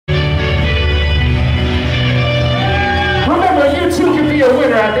be a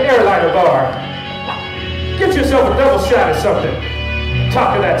winner at the Airliner bar. Get yourself a double shot of something.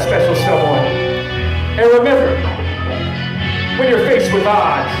 Talk to that special someone. And remember, when you're faced with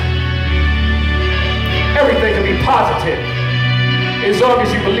odds, everything can be positive as long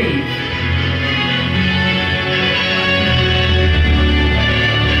as you believe.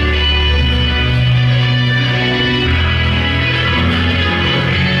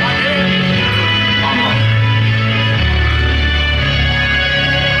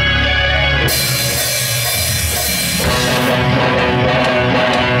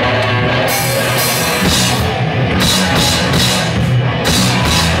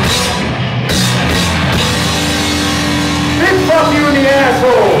 Fuck you in the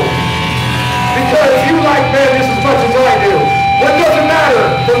asshole. Because you like madness as much as I do. What doesn't matter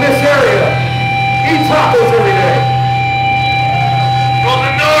from this area? Eat tacos every day. Roll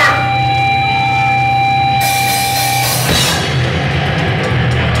the door.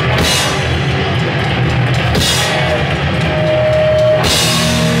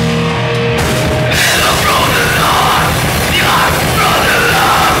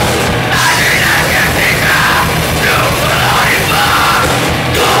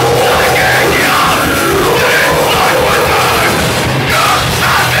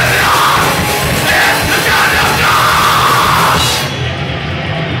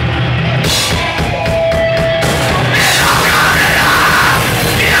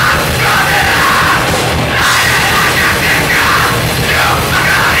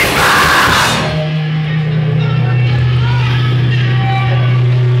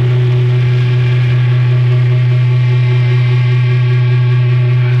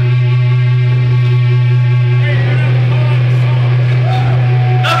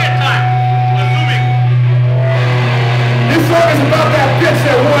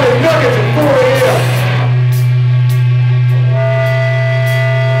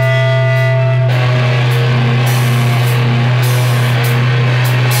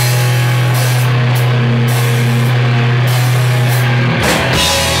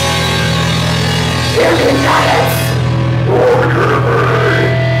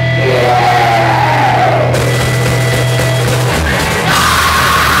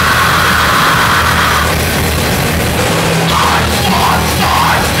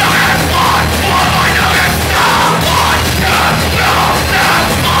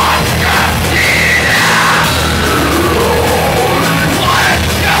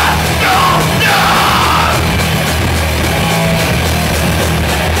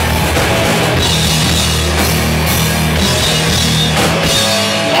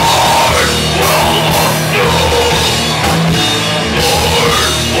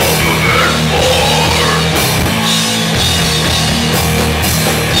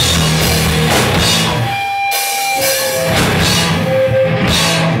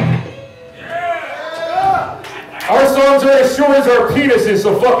 As sure as our penises,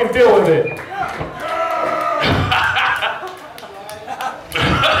 so fucking deal with it.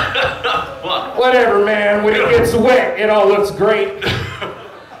 Whatever, man. When it gets wet, it all looks great.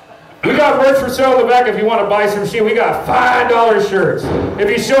 We got merch for sale in the back if you want to buy some shit. We got $5 shirts. If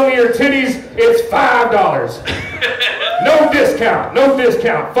you show me your titties, it's $5. No discount. No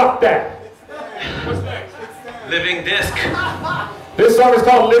discount. Fuck that. What's next? Living Disc. This song is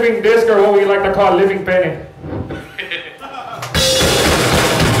called Living Disc, or what we like to call Living Penny.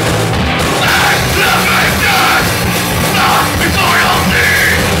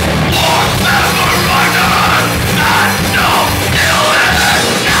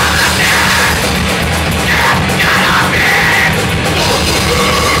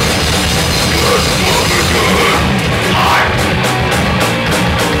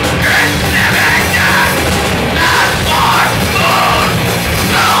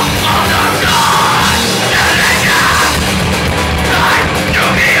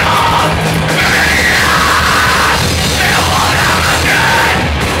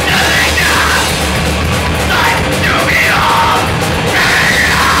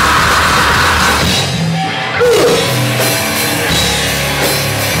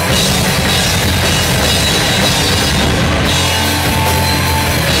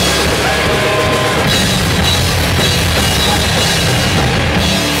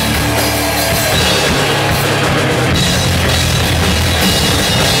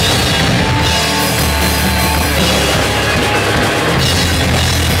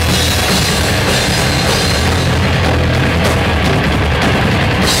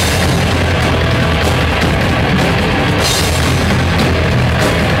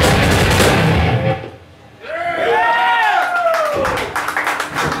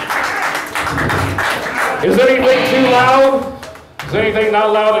 Is anything too loud? Is anything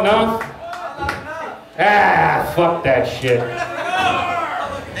not loud enough? Ah, fuck that shit.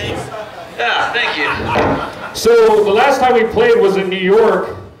 Yeah, thank you. So the last time we played was in New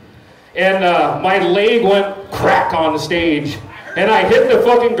York, and my leg went crack on stage, and I hit the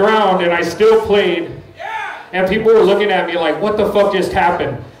fucking ground, and I still played, and people were looking at me like, what the fuck just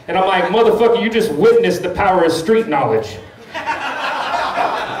happened? And I'm like, motherfucker, you just witnessed the power of street knowledge.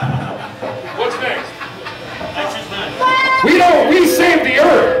 What's next? We save the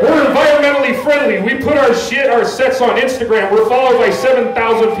earth. We're environmentally friendly. We put our shit, our sets on Instagram. We're followed by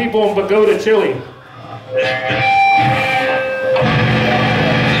 7,000 people in Bogota, Chile.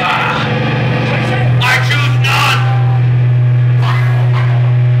 I choose none.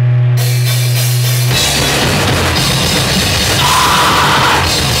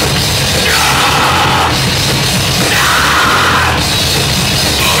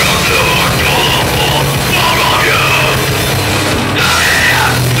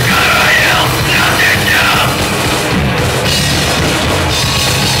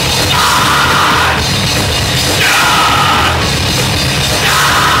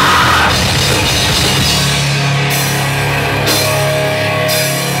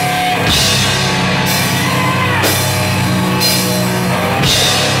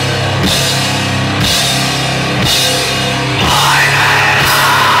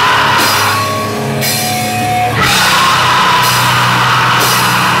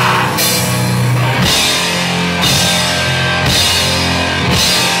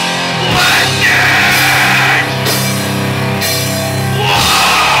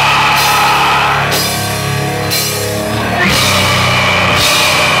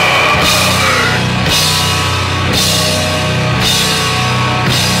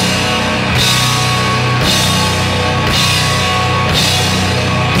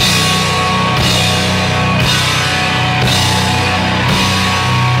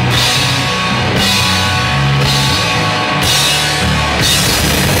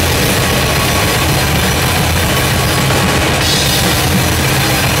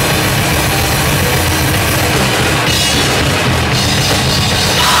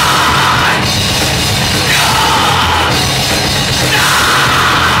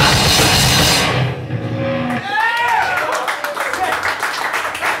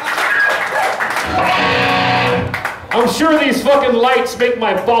 I'm sure these fucking lights make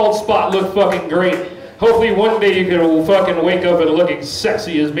my bald spot look fucking great. Hopefully one day you can fucking wake up and looking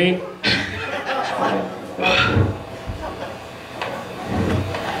sexy as me.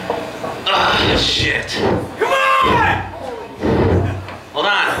 Ah, shit. Come on! Hold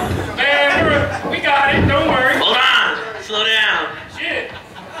on. Man, we got it, don't worry. Hold on. Slow down. Shit.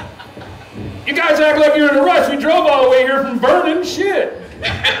 You guys act like you're in a rush. We drove all the way here from Vernon. Shit.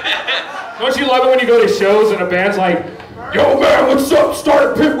 Don't you love it when you go to shows and a band's like, yo man, what's up?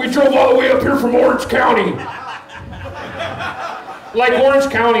 Start a pit. We drove all the way up here from Orange County. Like Orange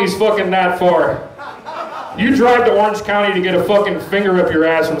County's fucking that far. You drive to Orange County to get a fucking finger up your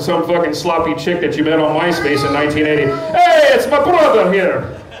ass from some fucking sloppy chick that you met on MySpace in 1980. Hey, it's my brother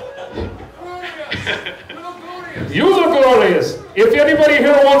here. You look glorious. If anybody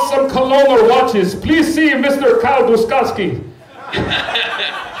here wants some cologne or watches, please see Mr. Kyle Buskowski.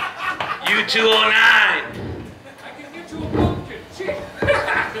 U209. I can get you a pumpkin. Shit.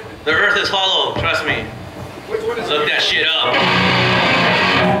 The earth is hollow, trust me. Which one is Look that shit up.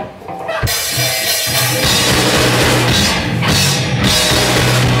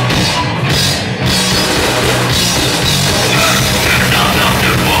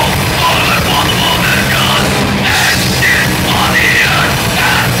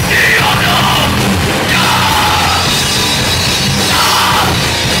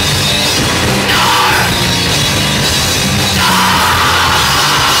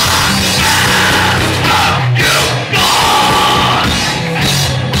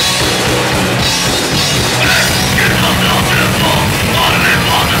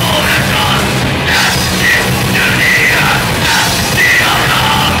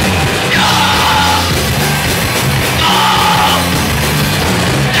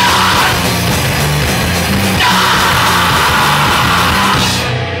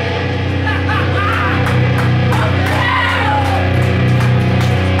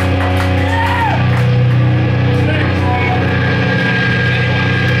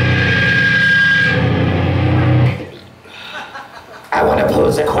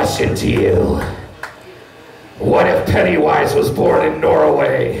 A question to you. What if Pennywise was born in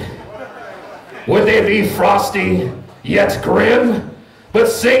Norway? Would they be frosty yet grim, but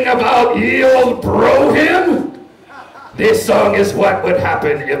sing about ye old bro him? This song is what would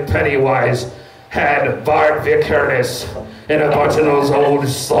happen if Pennywise had Bart Vikernes and a bunch of those old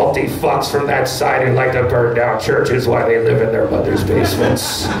salty fucks from that side who like to burn down churches while they live in their mother's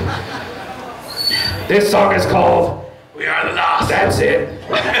basements. This song is called We Are the Lost. That's It.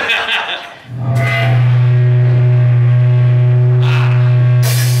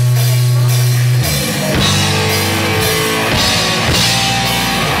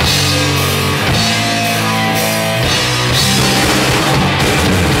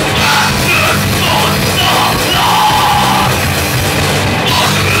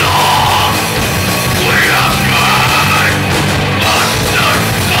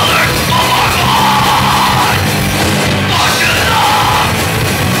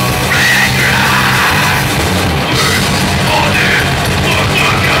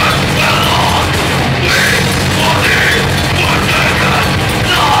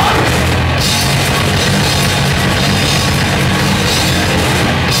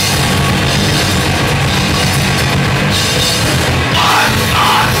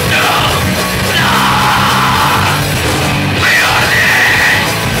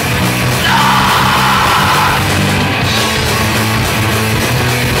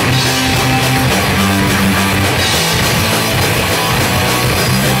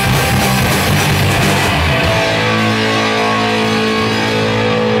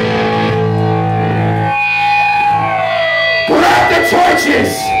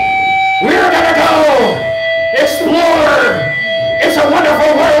 Torches! We're gonna go explore! It's a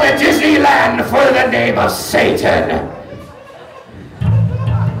wonderful world at Disneyland for the name of Satan!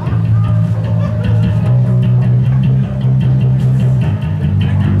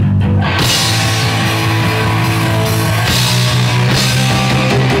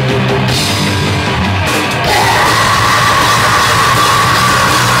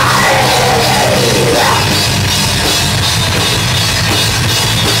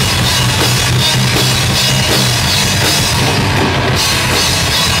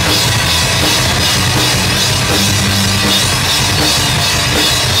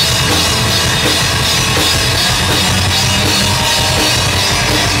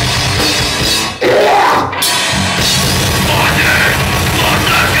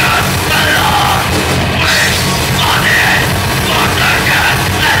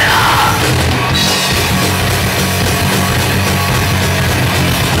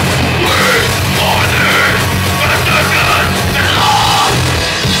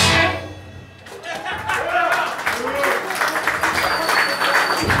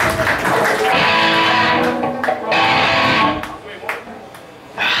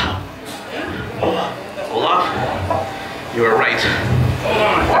 You were right. Hold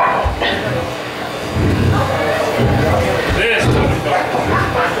on. This.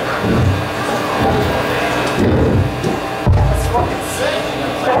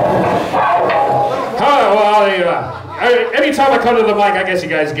 Oh, well, anytime I come to the mic, I guess you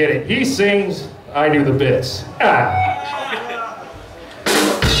guys get it. He sings, I do the bits.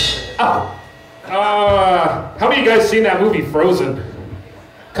 How many of you guys seen that movie Frozen?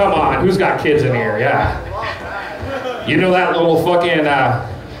 Come on, who's got kids in here? Yeah. You know that little fucking,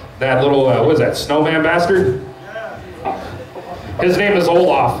 what is that, snowman bastard? His name is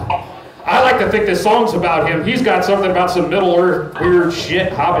Olaf. I like to think this song's about him. He's got something about some Middle-earth weird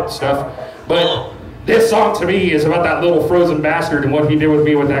shit, Hobbit stuff. But this song to me is about that little frozen bastard and what he did with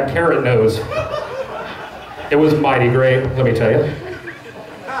me with that carrot nose. It was mighty great, let me tell you.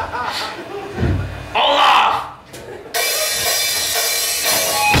 Olaf!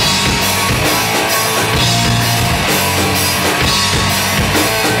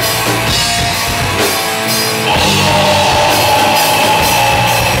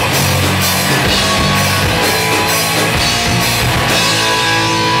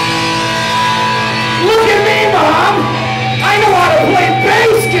 Play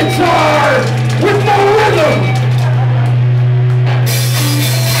bass guitar with no rhythm.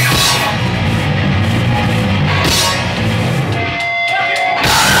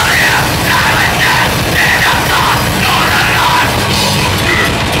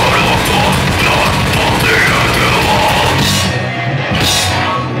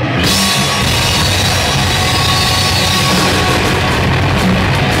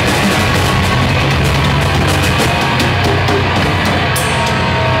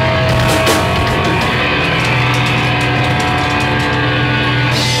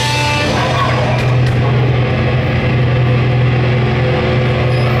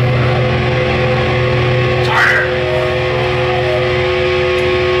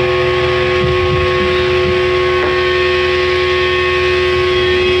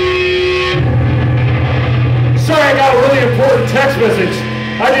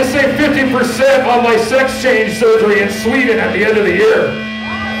 to save 50% on my sex change surgery in Sweden at the end of the year.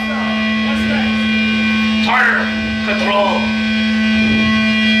 Harder. Control.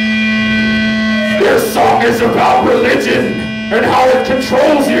 This song is about religion and how it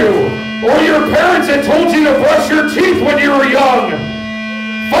controls you. Or your parents had told you to brush your teeth when you were young.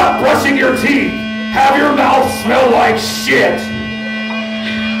 Fuck brushing your teeth. Have your mouth smell like shit.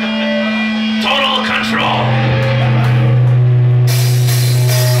 Total control.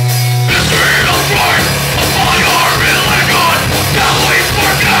 History of Christ upon your religion that we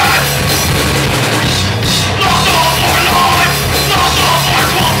forget. Lost of our lives, lost of our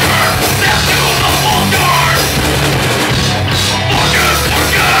culture, left to the vulture.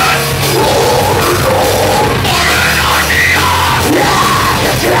 Forget. For an idea.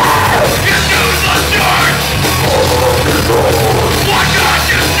 Get to the church. What can't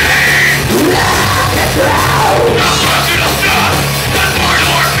you see? The person of death and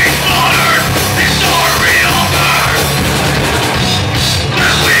murder be slaughtered. These are real birds.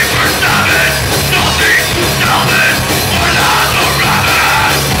 Then we were savage. Nothing to salvage. We're not the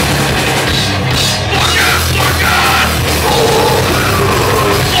rabbit. Forget.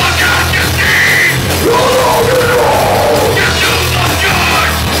 What can't you see? Get to the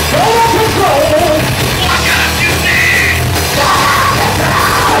church. Total control. What can't you see?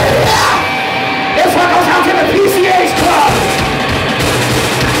 This one goes out to the PCH Club.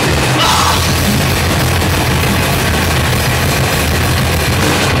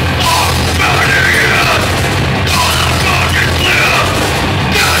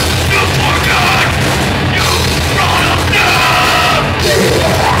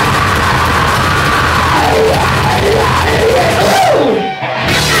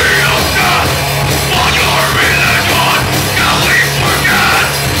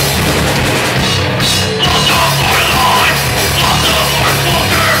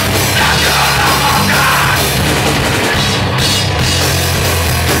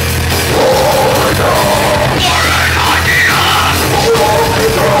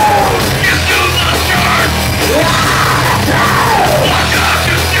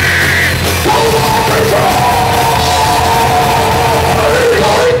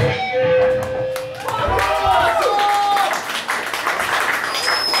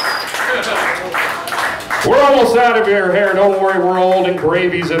 We're almost out of your hair. Don't worry, we're old and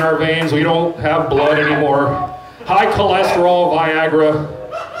gravy's in our veins. We don't have blood anymore. High cholesterol, Viagra,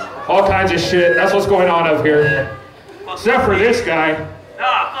 all kinds of shit. That's what's going on up here. Except for this guy.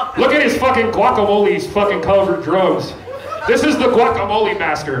 Look at his fucking guacamole, he's fucking covered drugs. This is the guacamole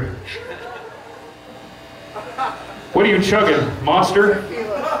master. What are you chugging, Monster?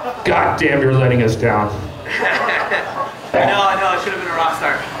 God damn, you're letting us down. No, I should have been a rock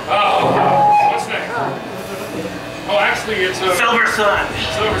star. Oh, what's next? Oh, actually, it's a Silver Sun.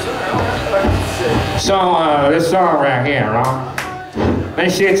 Silver Sun. So, this song right here, right?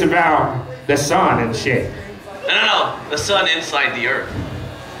 This shit's about the sun and shit. No. The sun inside the earth.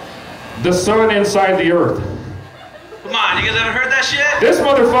 The sun inside the earth. Come on, you guys haven't heard that shit? This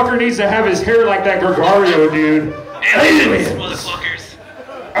motherfucker needs to have his hair like that Gregario dude. Aliens, motherfuckers.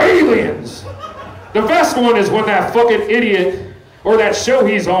 Aliens! The best one is when that fucking idiot, or that show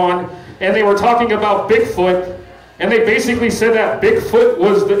he's on, and they were talking about Bigfoot, and they basically said that Bigfoot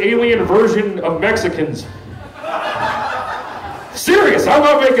was the alien version of Mexicans. Serious, I'm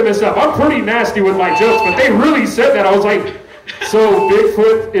not making this up. I'm pretty nasty with my jokes, but they really said that. I was like, so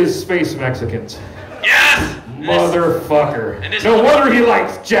Bigfoot is space Mexicans. Yes! Motherfucker. No wonder he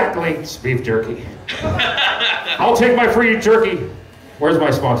likes Jack Link's beef jerky. I'll take my free jerky. Where's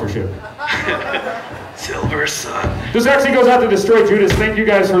my sponsorship? Silver Sun. This actually goes out to Destroy Judas. Thank you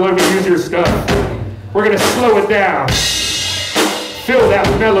guys for letting me use your stuff. We're gonna slow it down. Feel that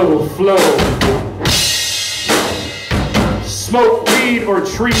mellow flow. Smoke weed or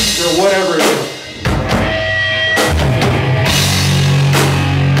trees or whatever it is.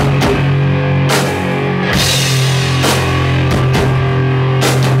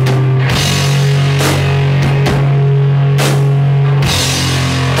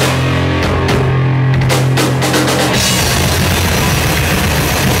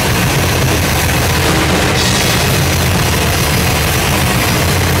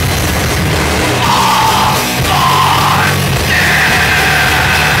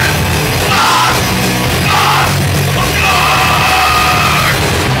 Ah!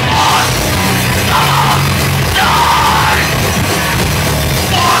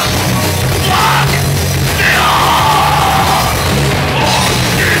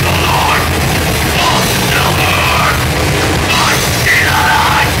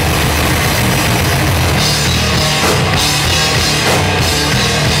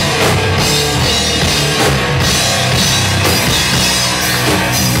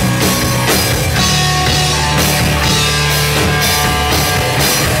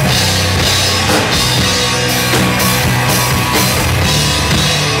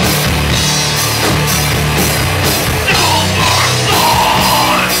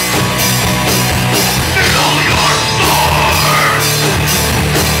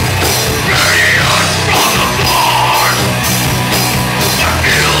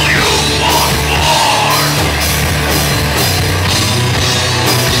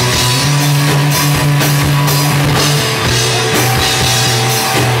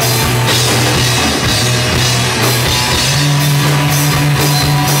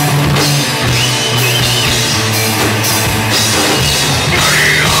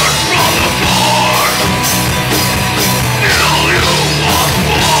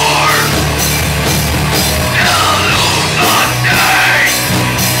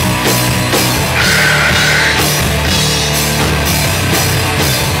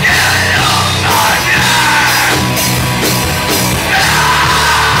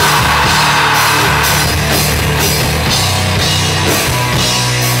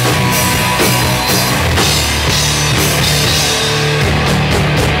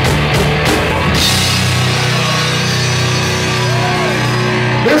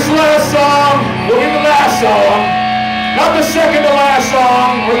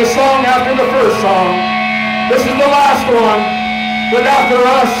 song. This is the last one. Look after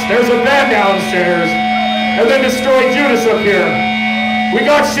us. There's a band downstairs. And then Destroy Judas up here. We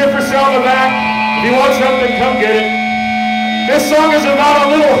got shit for sale in the back. If you want something, come get it. This song is about a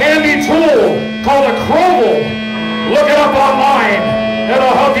little handy tool called a Crowell. Look it up online.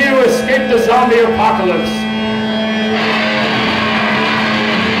 It'll help you escape the zombie apocalypse.